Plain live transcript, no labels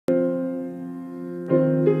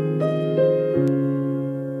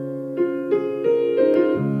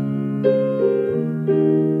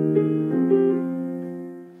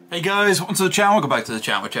Hey guys, welcome to the channel, welcome back to the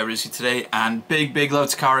channel, whichever it is you today, and big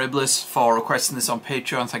love to Cara Iblis for requesting this on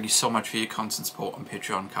Patreon. Thank you so much for your constant support on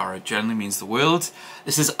Patreon, Cara. It generally means the world.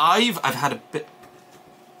 This is Ive. I've had a bit...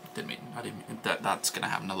 I didn't mean that's going to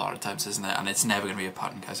happen a lot of times, isn't it? And it's never going to be a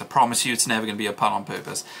pun, guys. I promise you it's never going to be a pun on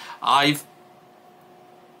purpose. I've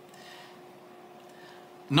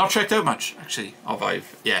not checked out much, actually, of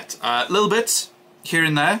Ive yet. Little bits here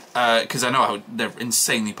and there, because I know how they're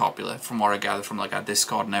insanely popular from what I gather from like our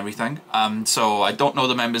Discord and everything. So I don't know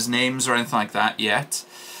the members' names or anything like that yet.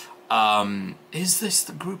 Is this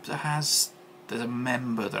the group that has... There's a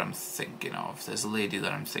member that I'm thinking of. There's a lady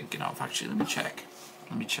that I'm thinking of. Actually, let me check.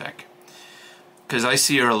 Let me check. Because I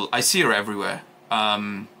see her everywhere.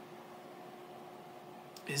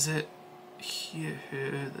 Is it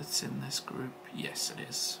her that's in this group? Yes, it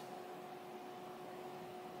is.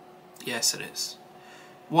 Yes, it is.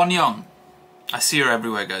 One Young. I see her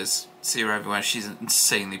everywhere, guys. See her everywhere. She's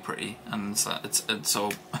insanely pretty, and so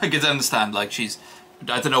I get to understand. Like she's,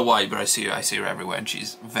 I don't know why, but I see her everywhere, and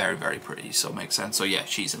she's very pretty. So it makes sense. So yeah,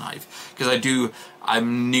 she's an Ive because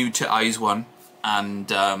I'm new to Ives 1 and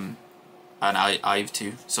Ive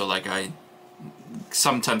 2. So like I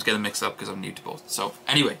sometimes get them mixed up because I'm new to both. So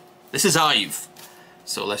anyway, this is Ive.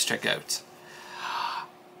 So let's check out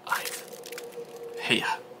Ive.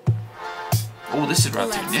 Heya. Oh, this is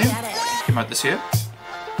relatively new. Came out this year.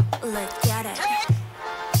 Let's get it.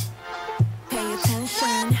 Pay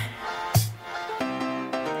attention.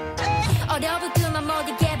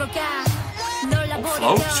 Oh,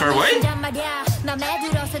 flow, straight away.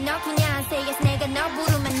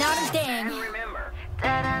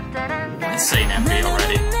 Insane MV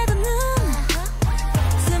already.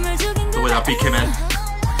 The way that beat came in.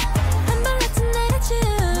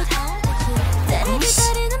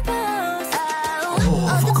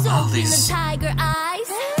 All these.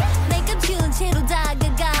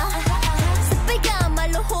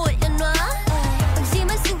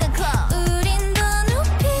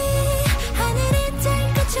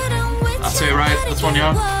 That's it, right? That's One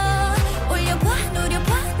Young.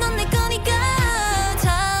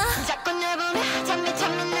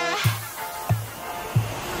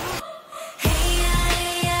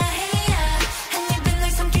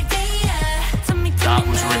 That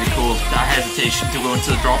was really cool. That hesitation to go into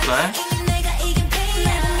the drop there.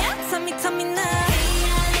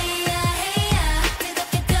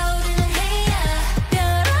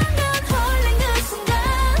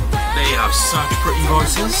 They have such pretty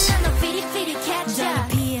voices.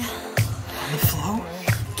 They flow.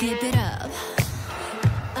 Keep it up.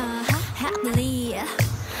 Happily.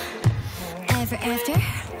 Ever after?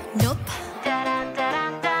 Nope.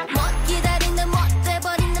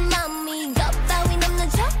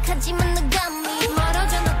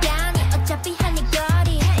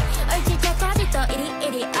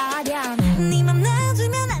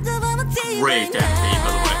 Great MV, by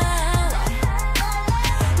the way.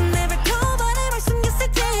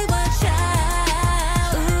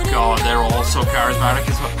 God, they're all so charismatic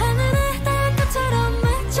as well.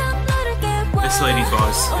 This lady's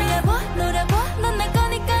voice.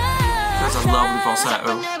 There's a lovely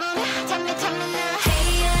falsetto.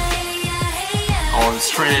 Oh, it's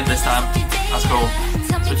straight in this time. That's cool.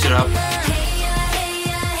 Switch it up.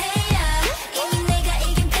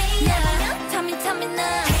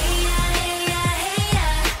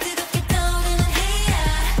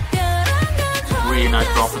 Really nice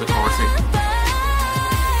drop for the chorusing.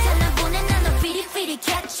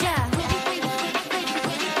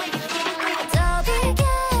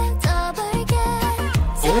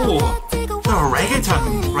 Oh, the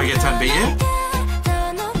reggaeton beat here.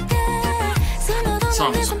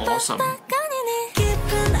 Song is awesome.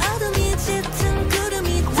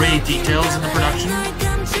 Great details in the production.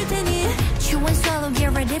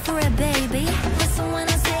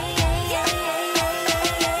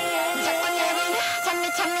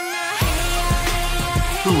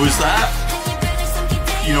 Who was that?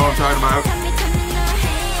 You know what I'm talking about.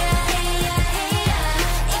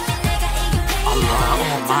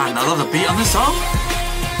 Oh man, I love the beat on this song.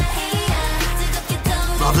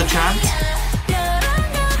 Love the chant.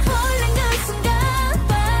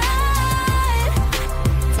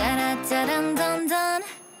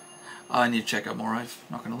 I need to check out more Ive.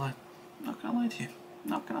 Not gonna lie. Not gonna lie to you.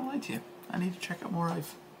 Not gonna lie to you. I need to check out more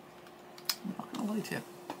Ive. I'm not gonna lie to you.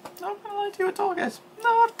 Not gonna lie to you at all, guys.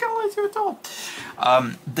 Not gonna lie to you at all.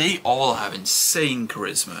 They all have insane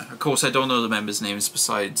charisma. Of course, I don't know the members' names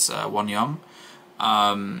besides One Young.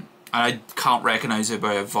 And I can't recognize her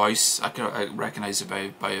by her voice. I recognize her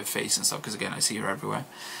by her face and stuff because again I see her everywhere.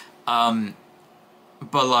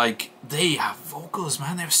 But like they have vocals,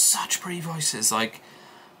 man. They have such pretty voices. Like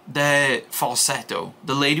their falsetto.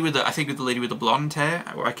 The lady with the, I think with the lady with the blonde hair,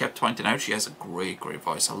 I kept pointing out, she has a great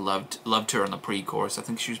voice. I loved her on the pre-chorus. I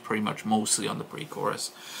think she was pretty much mostly on the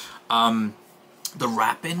pre-chorus. The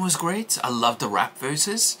rapping was great. I loved the rap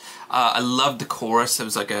verses. I loved the chorus. There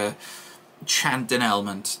was like a chanting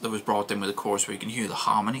element that was brought in with the chorus where you can hear the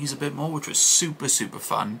harmonies a bit more, which was super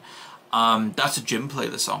fun. That's a gym play,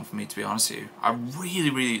 the song, for me, to be honest with you. I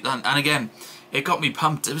really, and again, it got me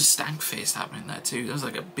pumped. It was stank faced happening there too. There was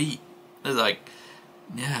like a beat. It was like,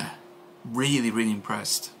 yeah, really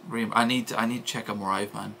impressed. I need to check out more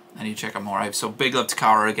Ive, man. I need to check out more Ive. So big love to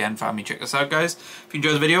Cara again for having me check this out, guys. If you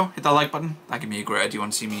enjoyed the video, hit that like button. That give me a great idea. You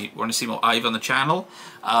want to see more Ive on the channel?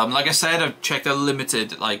 Like I said, I've checked out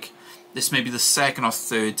Limited. Like, this may be the second or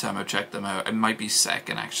third time I've checked them out. It might be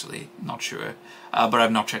second, actually. Not sure. But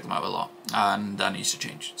I've not checked them out a lot, and that needs to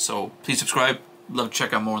change. So please subscribe. Love to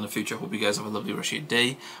check out more in the future. Hope you guys have a lovely rest of your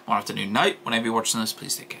day, or afternoon, night. Whenever you're watching this,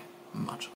 please take care. Much.